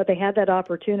 but they had that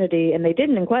opportunity and they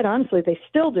didn't. And quite honestly, they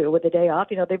still do with the day off.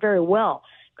 They very well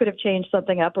could have changed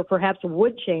something up or perhaps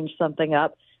would change something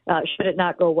up should it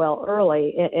not go well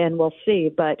early, and we'll see.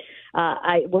 But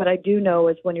what I do know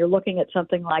is when you're looking at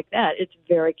something like that, it's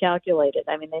very calculated.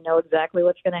 I mean, they know exactly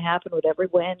what's going to happen with every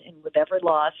win and with every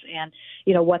loss and,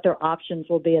 what their options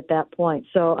will be at that point.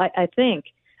 So I think,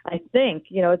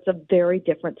 it's a very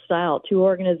different style. 2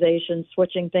 organizations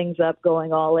switching things up,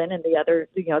 going all in, and the other,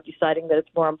 deciding that it's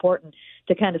more important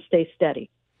to kind of stay steady.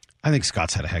 I think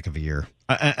Scott's had a heck of a year.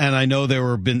 And I know there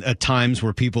have been at times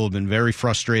where people have been very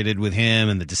frustrated with him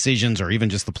and the decisions or even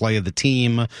just the play of the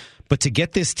team. But to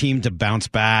get this team to bounce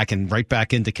back and right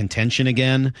back into contention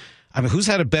again, I mean, who's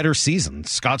had a better season,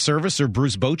 Scott Service or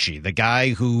Bruce Bochy, the guy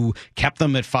who kept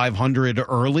them at 500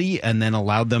 early and then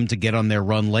allowed them to get on their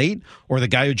run late, or the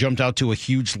guy who jumped out to a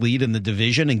huge lead in the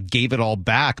division and gave it all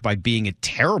back by being a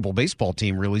terrible baseball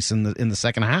team really in the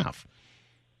second half?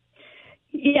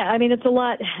 Yeah, I mean, it's a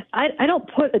lot. I don't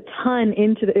put a ton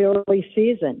into the early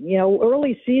season.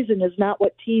 Early season is not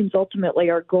what teams ultimately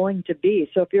are going to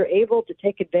be. So if you're able to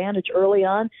take advantage early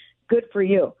on, good for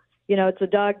you. It's the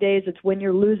dog days. It's when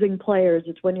you're losing players.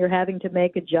 It's when you're having to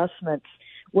make adjustments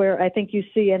where I think you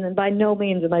see, and by no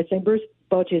means am I saying Bruce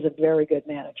Bochy is a very good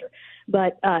manager,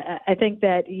 but I think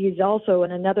that he's also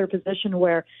in another position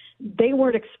where they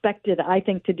weren't expected, I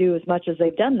think, to do as much as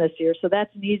they've done this year, so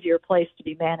that's an easier place to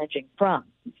be managing from.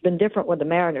 It's been different with the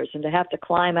Mariners, and to have to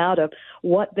climb out of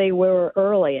what they were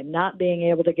early and not being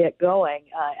able to get going,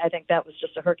 I think that was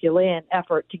just a Herculean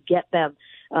effort to get them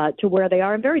to where they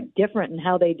are, and very different in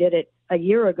how they did it a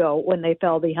year ago when they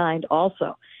fell behind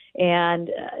also. And,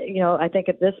 I think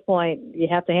at this point you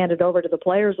have to hand it over to the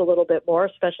players a little bit more,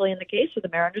 especially in the case of the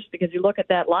Mariners, because you look at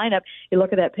that lineup, you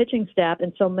look at that pitching staff,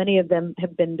 and so many of them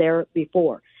have been there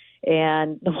before.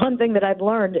 And the one thing that I've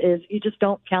learned is you just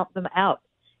don't count them out.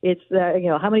 It's,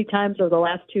 how many times over the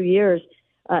last 2 years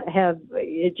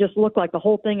it just looked like the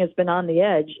whole thing has been on the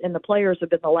edge, and the players have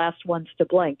been the last ones to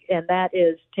blink. And that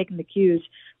is taking the cues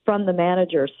from the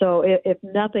manager. So if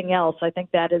nothing else, I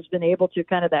think that has been able to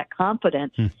kind of that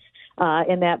confidence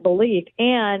and that belief,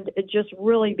 and just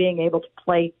really being able to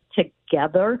play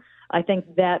together. I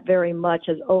think that very much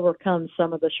has overcome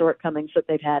some of the shortcomings that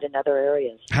they've had in other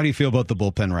areas. How do you feel about the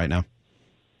bullpen right now?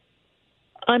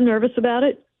 I'm nervous about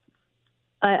it.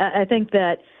 I think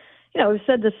that, we've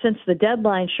said this since the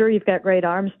deadline. Sure, you've got great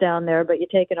arms down there, but you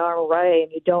take an arm away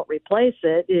and you don't replace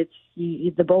it.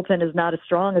 The bullpen is not as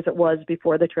strong as it was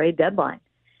before the trade deadline.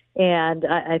 And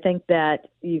I think that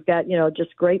you've got,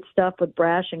 just great stuff with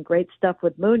Brash and great stuff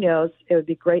with Munoz. It would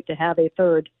be great to have a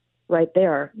third right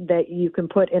there that you can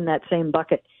put in that same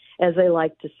bucket, as they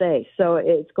like to say. So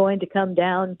it's going to come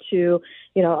down to,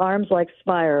 arms like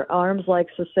Spire, arms like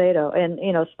Saucedo. And,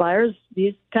 Spire's,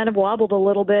 he's kind of wobbled a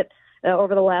little bit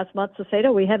over the last month.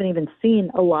 Saucedo, we haven't even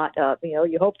seen a lot of.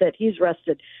 You hope that he's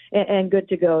rested and good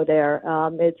to go there.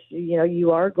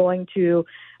 You are going to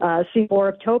see more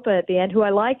of Topa at the end, who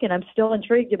I like and I'm still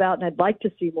intrigued about, and I'd like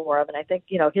to see more of. And I think,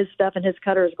 his stuff and his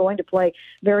cutter is going to play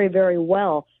very, very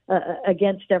well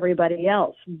against everybody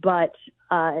else. But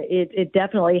it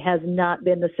definitely has not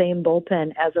been the same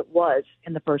bullpen as it was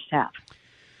in the first half.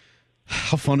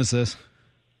 How fun is this?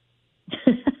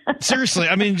 Seriously,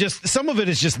 I mean, just some of it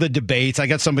is just the debates. I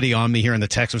got somebody on me here in the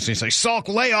text message saying, Salk,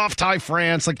 lay off Ty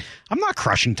France. Like, I'm not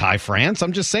crushing Ty France.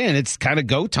 I'm just saying it's kind of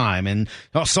go time. And,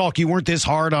 Salk, you weren't this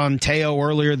hard on Teo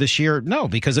earlier this year. No,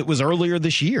 because it was earlier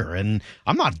this year. And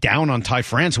I'm not down on Ty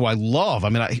France, who I love. I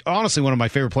mean, honestly, one of my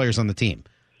favorite players on the team.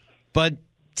 But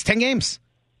it's 10 games.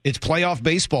 It's playoff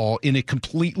baseball in a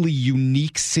completely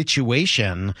unique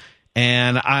situation.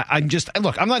 And I'm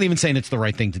not even saying it's the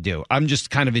right thing to do. I'm just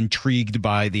kind of intrigued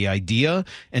by the idea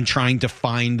and trying to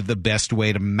find the best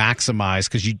way to maximize,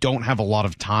 because you don't have a lot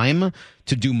of time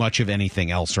to do much of anything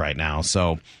else right now.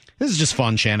 So this is just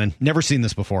fun, Shannon. Never seen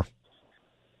this before.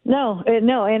 No,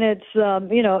 and it's,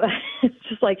 it's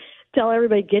just like, tell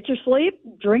everybody, get your sleep,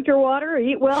 drink your water,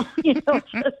 eat well,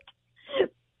 just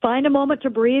find a moment to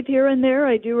breathe here and there.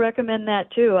 I do recommend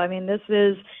that too. I mean, this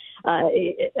is,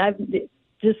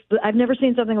 I've never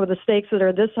seen something with the stakes that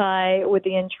are this high, with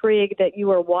the intrigue that you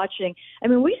are watching. I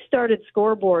mean, we started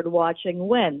scoreboard watching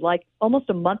when? Like almost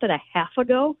a month and a half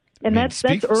ago? And that's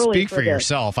early. Speak for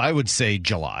yourself. I would say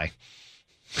July.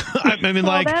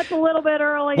 That's a little bit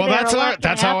early. Well,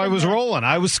 that's how I was rolling.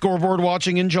 I was scoreboard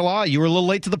watching in July. You were a little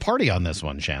late to the party on this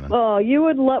one, Shannon. Oh, you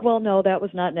would well, no, that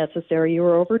was not necessary. You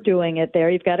were overdoing it there.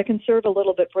 You've got to conserve a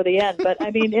little bit for the end. But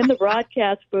I mean, in the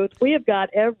broadcast booth, we have got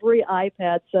every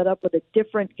iPad set up with a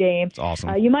different game. It's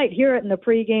awesome. You might hear it in the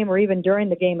pregame or even during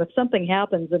the game. If something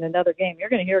happens in another game, you're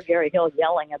going to hear Gary Hill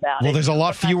yelling about it. Well, there's a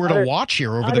lot fewer to watch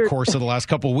here over the course of the last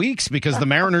couple of weeks, because the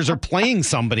Mariners are playing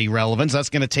somebody relevant. So that's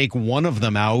going to take one of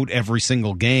them out every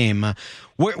single game.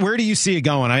 Where do you see it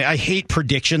going? I hate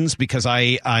predictions because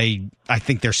I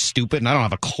think they're stupid, and I don't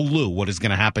have a clue what is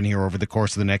going to happen here over the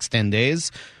course of the next 10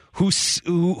 days. Who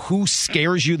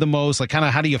scares you the most? Like, kind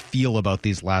of, how do you feel about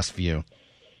these last few?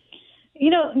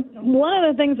 One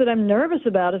of the things that I'm nervous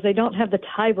about is they don't have the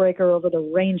tiebreaker over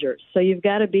the Rangers. So you've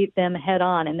got to beat them head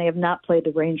on, and they have not played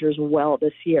the Rangers well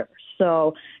this year.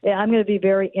 So I'm going to be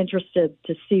very interested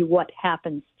to see what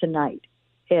happens tonight.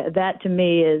 That, to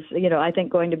me, is, I think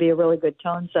going to be a really good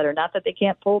tone setter. Not that they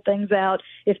can't pull things out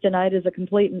if tonight is a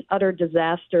complete and utter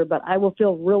disaster, but I will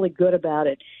feel really good about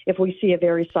it if we see a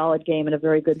very solid game and a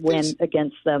very good win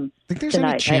against them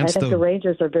tonight. I think the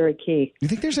Rangers are very key. You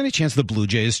think there's any chance the Blue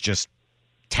Jays just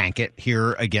tank it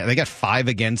here again? They got 5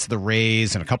 against the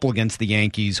Rays and a couple against the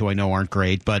Yankees, who I know aren't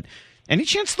great, but any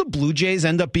chance the Blue Jays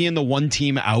end up being the one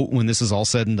team out when this is all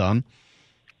said and done?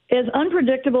 As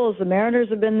unpredictable as the Mariners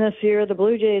have been this year, the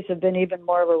Blue Jays have been even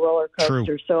more of a roller coaster.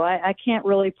 True. So I can't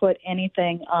really put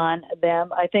anything on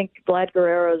them. I think Vlad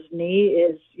Guerrero's knee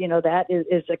is, that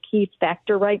is a key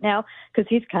factor right now, because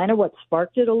he's kind of what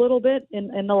sparked it a little bit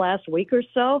in the last week or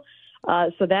so.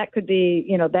 So that could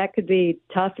be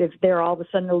tough if they're all of a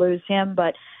sudden to lose him.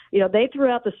 But, they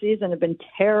throughout the season have been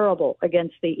terrible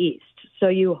against the East. So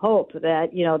you hope that,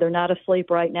 they're not asleep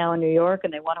right now in New York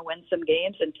and they want to win some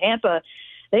games. And Tampa,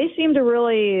 they seem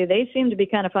to be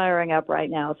kind of firing up right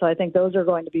now. So I think those are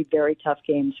going to be very tough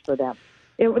games for them.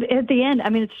 At the end, I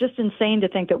mean, it's just insane to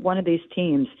think that one of these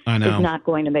teams is not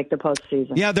going to make the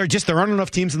postseason. Yeah, there aren't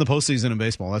enough teams in the postseason in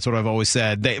baseball. That's what I've always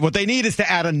said. What they need is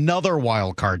to add another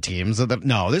wild card team. So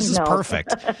this is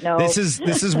perfect. No. This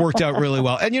has worked out really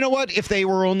well. And you know what? If they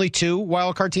were only 2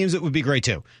 wild card teams, it would be great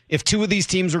too. If 2 of these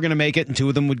teams were going to make it and 2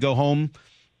 of them would go home,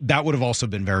 that would have also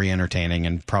been very entertaining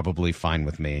and probably fine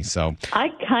with me. So I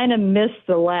kind of missed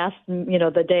the last,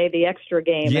 the extra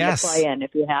game and the play-in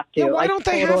if you have to. Yeah, why don't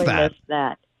they have that? Missed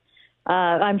that.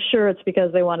 I'm sure it's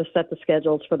because they want to set the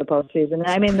schedules for the postseason.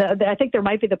 I mean, I think there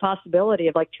might be the possibility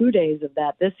of 2 days of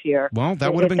that this year. Well,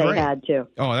 that would have been great. They had to.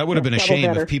 Oh, that would have been a shame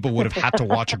if people would have had to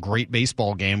watch a great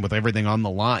baseball game with everything on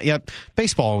the line. Yep,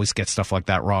 baseball always gets stuff like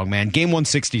that wrong, man. Game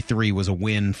 163 was a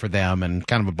win for them, and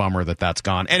kind of a bummer that that's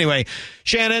gone. Anyway,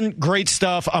 Shannon, great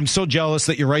stuff. I'm so jealous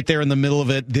that you're right there in the middle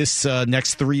of it this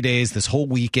next 3 days, this whole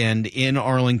weekend in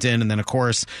Arlington, and then, of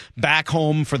course, back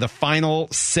home for the final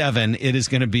 7. It is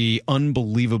going to be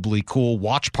unbelievably cool.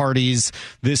 Watch parties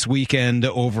this weekend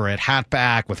over at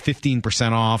Hatback with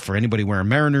 15% off for anybody wearing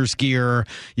Mariners gear.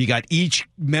 You got each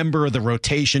member of the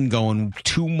rotation going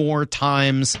 2 more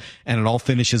times, and it all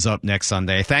finishes up next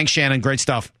Sunday. Thanks, Shannon. Great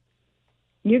stuff.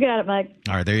 You got it, Mike.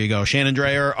 All right, there you go. Shannon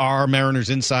Drayer, our Mariners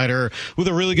insider, with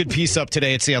a really good piece up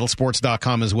today at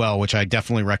seattlesports.com as well, which I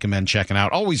definitely recommend checking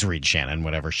out. Always read Shannon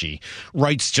whenever she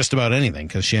writes just about anything,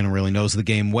 because Shannon really knows the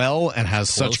game well and has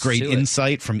such great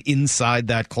insight from inside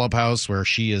that clubhouse, where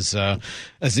she is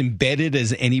as embedded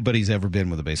as anybody's ever been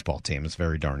with a baseball team. It's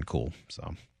very darn cool.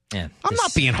 So. Yeah, I'm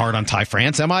not being hard on Ty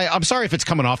France, am I? I'm sorry if it's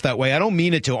coming off that way. I don't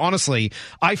mean it to. Honestly,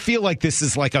 I feel like this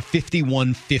is like a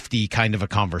 51-50 kind of a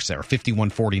conversation, or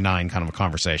 51-49 kind of a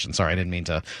conversation. Sorry, I didn't mean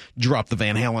to drop the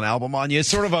Van Halen album on you. It's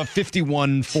sort of a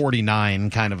 51-49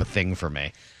 kind of a thing for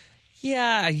me.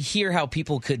 Yeah, I hear how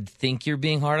people could think you're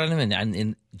being hard on him, and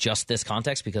in just this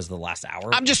context because of the last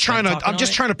hour. I'm just trying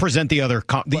to present the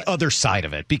other side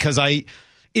of it, because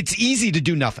it's easy to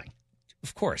do nothing.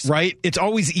 Of course. Right? It's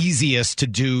always easiest to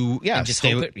do,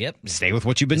 stay with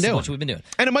what you've been doing. What we've been doing.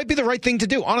 And it might be the right thing to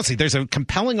do. Honestly, there's a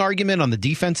compelling argument on the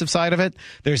defensive side of it.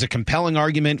 There's a compelling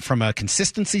argument from a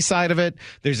consistency side of it.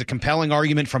 There's a compelling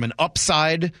argument from an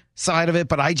upside side of it.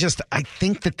 But I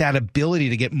think that ability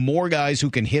to get more guys who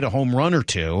can hit a home run or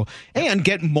two and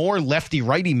get more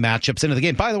lefty-righty matchups into the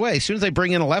game. By the way, as soon as they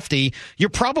bring in a lefty, you're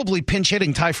probably pinch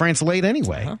hitting Ty France late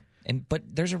anyway. Uh-huh. But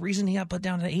there's a reason he got put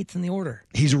down to 8th in the order.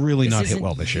 He's really not hit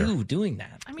well this year. Doing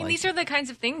that. I mean, these are the kinds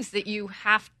of things that you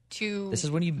have to. This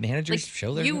is when you managers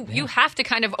show their. You have to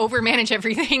kind of overmanage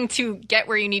everything to get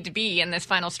where you need to be in this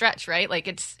final stretch, right? Like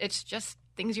it's just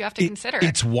things you have to consider.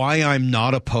 It's why I'm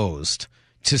not opposed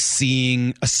to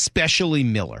seeing, especially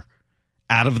Miller,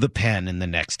 out of the pen in the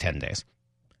next 10 days,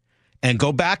 and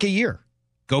go back a year.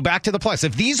 Go back to the playoffs.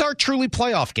 If these are truly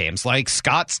playoff games, like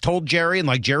Scott's told Jerry and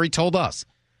like Jerry told us.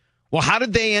 Well, how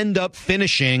did they end up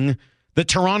finishing the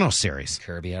Toronto series?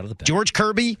 Kirby out of the pen. George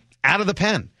Kirby out of the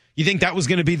pen. You think that was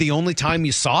going to be the only time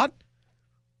you saw it?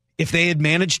 If they had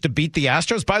managed to beat the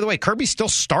Astros? By the way, Kirby still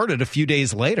started a few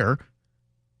days later.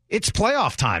 It's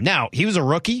playoff time. Now, he was a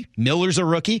rookie. Miller's a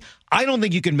rookie. I don't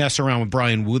think you can mess around with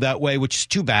Brian Wu that way, which is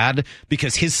too bad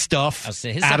because his stuff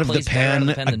out of the pen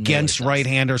against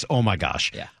right-handers, oh my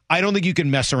gosh. Yeah. I don't think you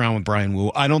can mess around with Brian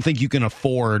Wu. I don't think you can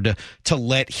afford to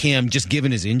let him, just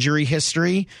given his injury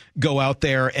history, go out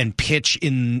there and pitch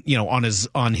on his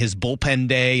bullpen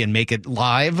day and make it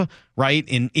live, right,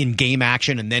 in game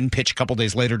action and then pitch a couple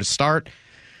days later to start.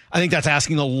 I think that's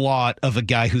asking a lot of a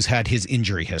guy who's had his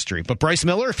injury history. But Bryce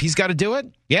Miller, if he's got to do it,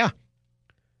 yeah.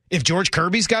 If George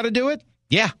Kirby's got to do it,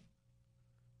 yeah.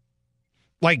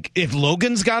 Like, if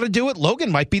Logan's got to do it,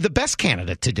 Logan might be the best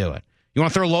candidate to do it. You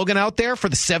want to throw Logan out there for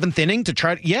the 7th inning to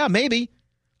try to, yeah, maybe.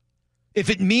 If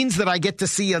it means that I get to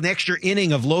see an extra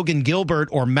inning of Logan Gilbert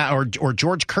or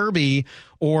George Kirby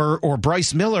or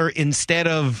Bryce Miller instead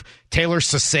of Taylor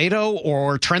Saucedo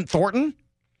or Trent Thornton,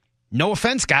 no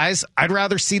offense, guys. I'd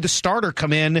rather see the starter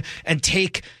come in and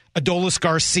take Adolis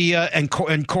Garcia and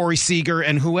Corey Seager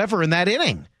and whoever in that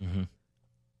inning.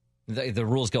 Mm-hmm. The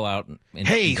rules go out.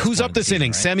 Hey, who's up this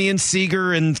inning? Right? Semien,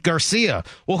 Seager, and Garcia.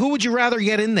 Well, who would you rather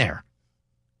get in there?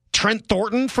 Trent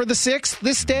Thornton for the 6th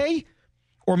this day?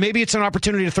 Or maybe it's an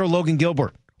opportunity to throw Logan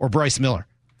Gilbert or Bryce Miller.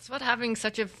 It's what having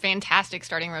such a fantastic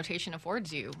starting rotation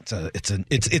affords you.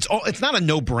 It's not a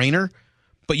no-brainer.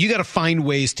 But you got to find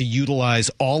ways to utilize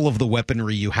all of the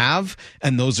weaponry you have,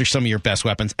 and those are some of your best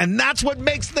weapons. And that's what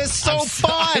makes this so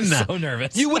fun. I'm so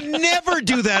nervous. You would never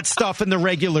do that stuff in the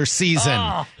regular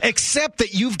season, except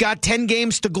that you've got 10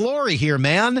 games to glory here,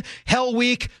 man. Hell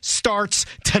Week starts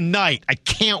tonight. I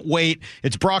can't wait.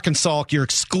 It's Brock and Salk, your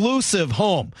exclusive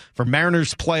home for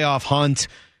Mariners playoff hunt.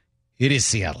 It is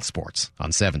Seattle Sports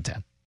on 710.